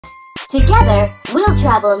Together, we'll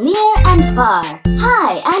travel near and far,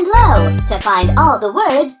 high and low, to find all the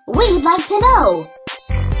words we'd like to know.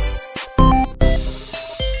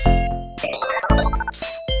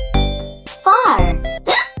 Far.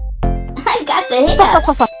 I got the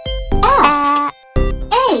hiccups. F.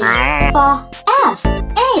 A. Fa. F.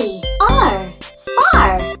 A. R.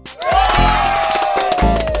 Far.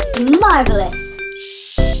 Marvelous.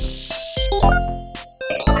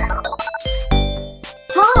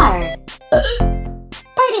 Tar.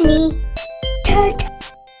 Pardon me. Turt.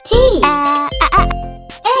 T. A.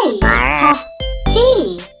 Ta. T.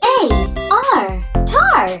 A. R.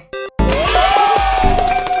 Tar.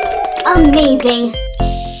 Amazing.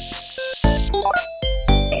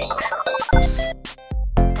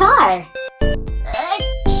 Car.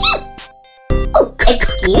 Oh,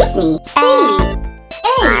 excuse me. C.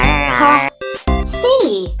 A. Car.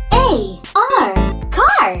 C. A. R.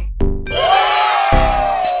 Car.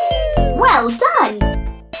 Well done.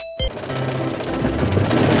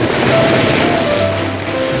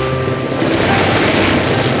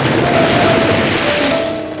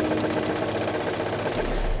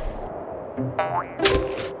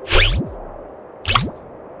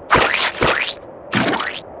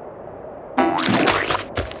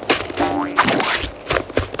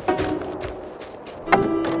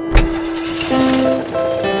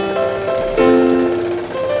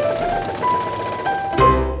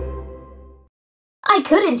 I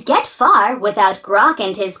couldn't get far without Grok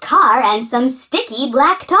and his car and some sticky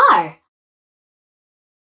black tar.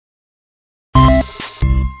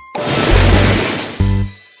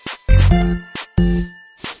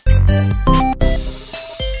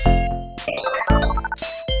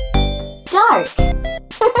 Dark.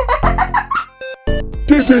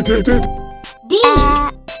 D.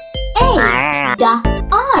 A. Da.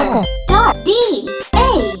 R. Dark. D.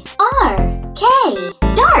 A. R. K.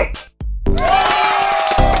 Dark.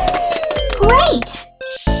 Great!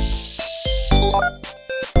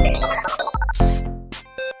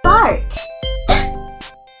 Bark.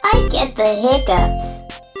 I get the hiccups.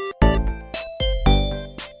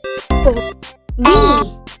 B.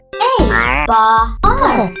 A. Ba.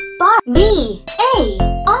 R. Bark. B. A.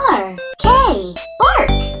 R. K. Bark.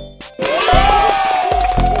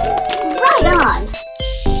 Right on.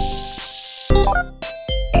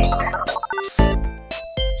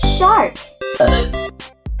 Shark.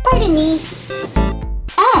 Pardon me.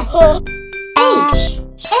 S. H.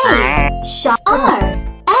 A. Shark. R.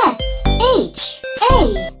 S. H.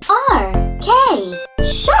 A. R. K.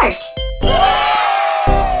 Shark.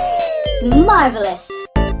 Marvelous.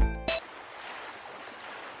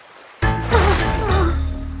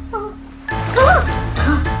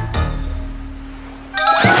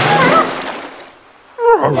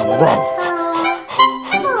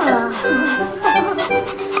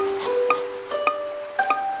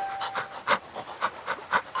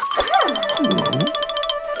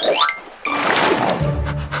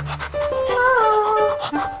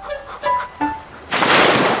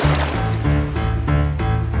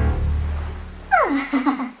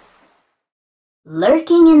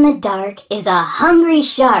 Lurking in the dark is a hungry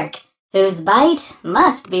shark, whose bite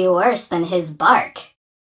must be worse than his bark.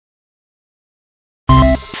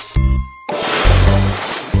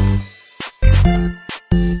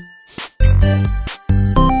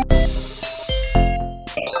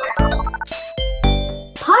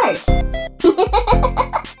 Part.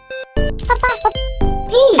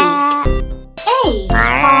 P. A.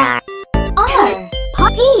 Pa. R. Pa.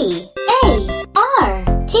 P. A. R.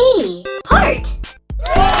 T. Part.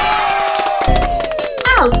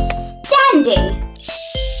 Outstanding!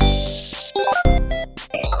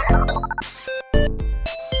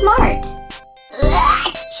 Smart.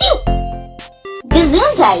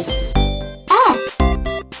 Gesundheit. S.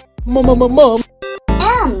 Mom.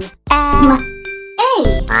 M. Sm. A.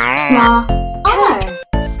 Sma. R.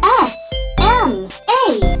 S. M. A.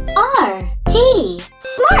 R. T.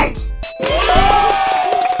 Smart.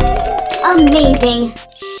 Amazing.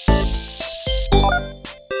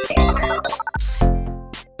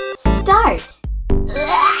 Start.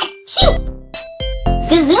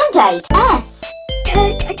 Gesundheit. S.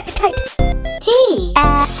 T.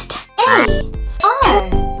 St. A. R.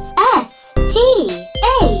 S. T.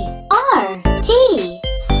 A. R. T.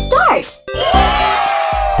 Start.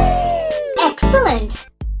 Excellent.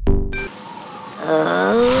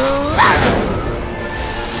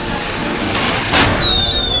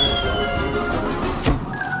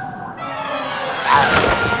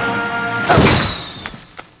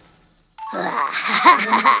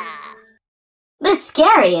 The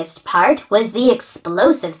scariest part was the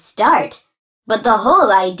explosive start, but the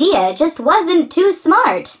whole idea just wasn't too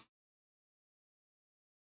smart.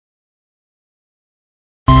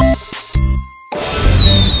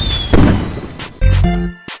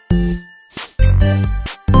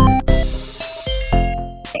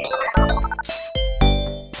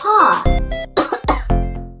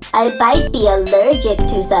 I might be allergic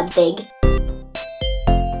to something.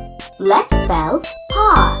 Let's spell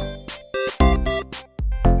paw.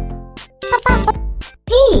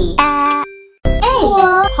 P A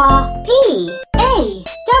paw. P A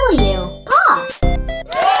W paw.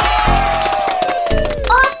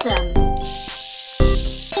 Awesome.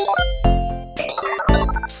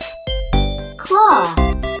 Claw.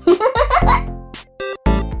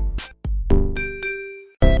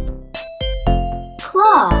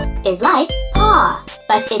 Claw is like paw,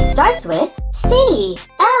 but it starts with C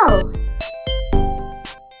L.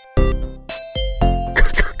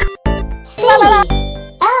 C L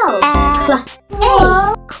claw.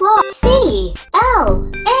 A claw. C L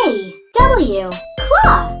A W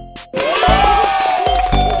claw.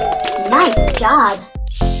 Nice job.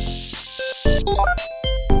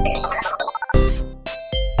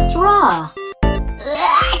 Draw.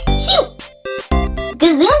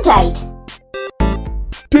 Gesundheit.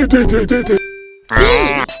 D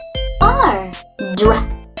R dra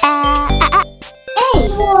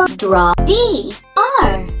A draw. D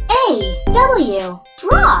R A W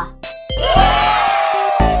draw.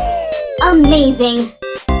 Amazing.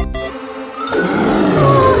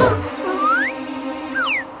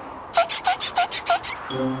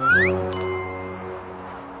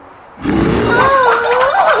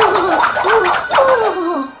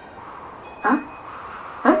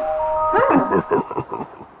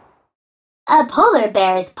 A polar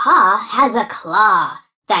bear's paw has a claw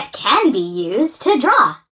that can be used to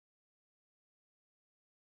draw.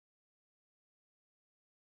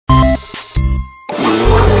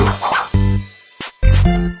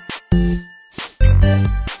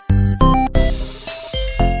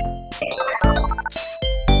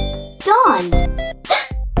 Dawn.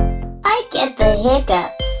 I get the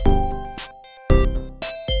hiccups.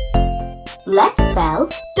 Let's spell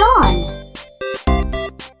dawn.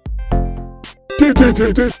 D A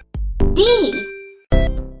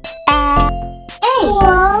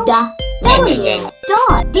W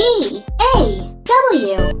dawn. D A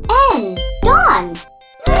W N dawn.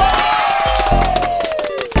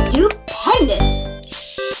 Stupendous.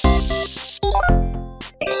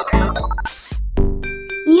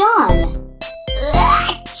 Yawn.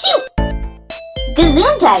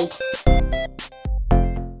 Gesundheit.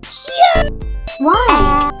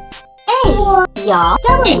 Y A yaw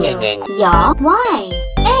W yaw Y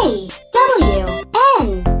A W N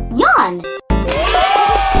yawn.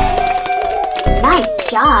 Nice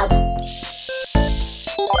job.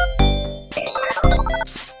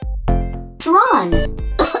 Drawn.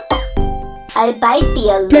 I might be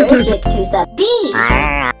allergic to some. D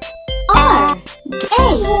R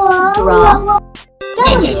A draw.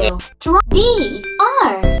 W draw. D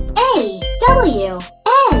R A W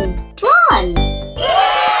N drawn.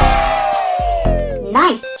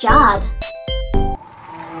 Nice job.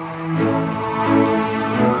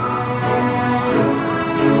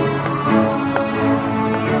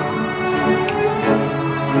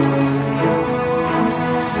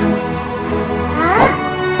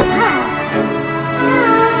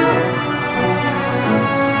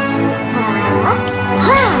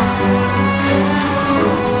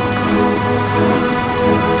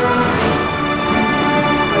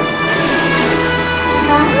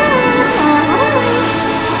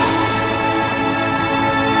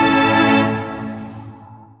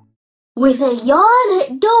 With a yawn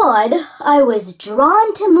at dawn, I was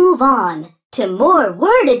drawn to move on to more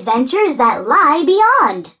word adventures that lie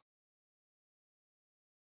beyond.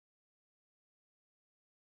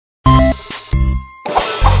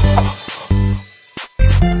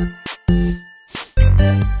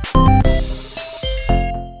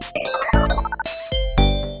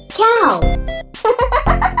 Cow.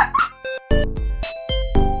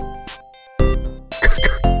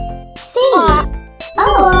 C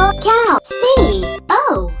O cow. C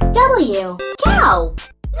O W cow.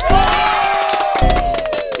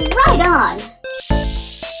 Right on.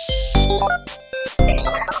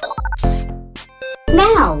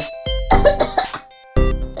 Now.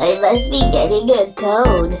 I must be getting a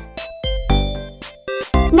cold.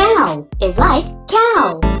 Now is like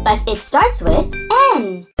cow, but it starts with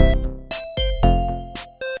N.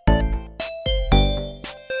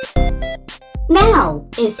 Now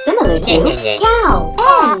is similar to cow.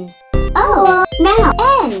 N O now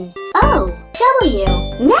N O W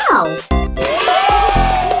now.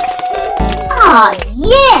 Aw,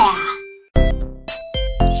 yeah!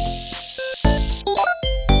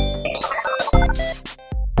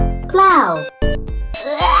 Plow.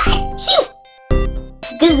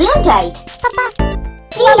 Gesundheit.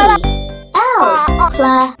 P L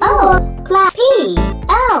plow O plow P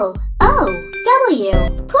L O W.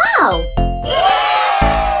 Plow.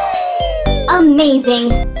 Amazing!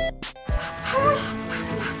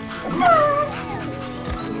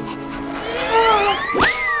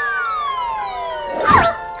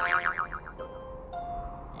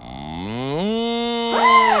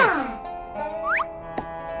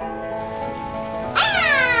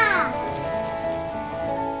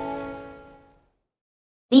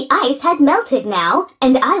 The ice had melted now,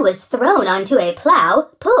 and I was thrown onto a plow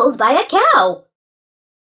pulled by a cow.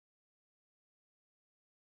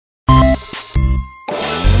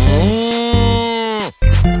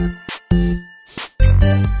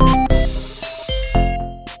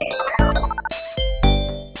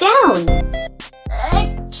 Down.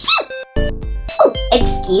 Oh,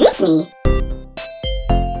 excuse me.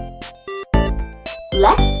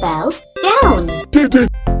 Let's spell down.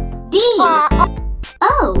 D.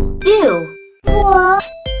 O. Do.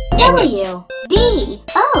 W. D.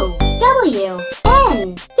 O. W.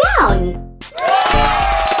 N. Down.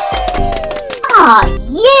 Aw,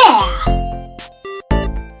 yeah!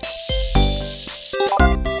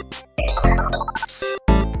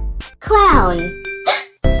 Clown.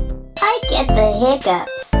 I get the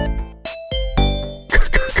hiccups.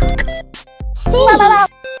 C.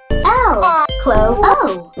 L. Clo.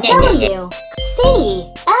 O. W. C.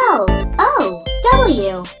 L. O.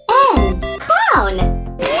 W. N. Clown.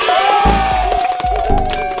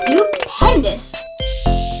 Stupendous.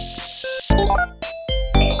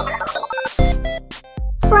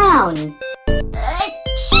 Frown.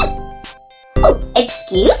 Oh,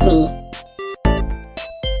 excuse me.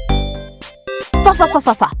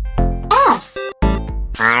 Fa. F.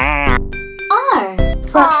 R.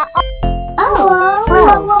 O.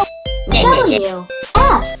 Fro. W.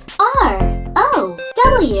 F. R. O.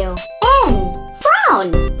 W. N. Frown.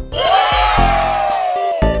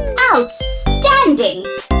 Outstanding.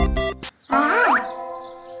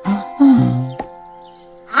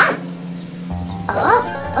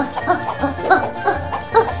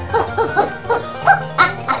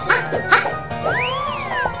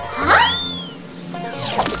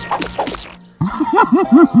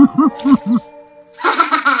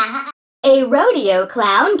 A rodeo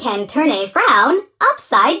clown can turn a frown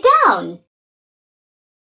upside down.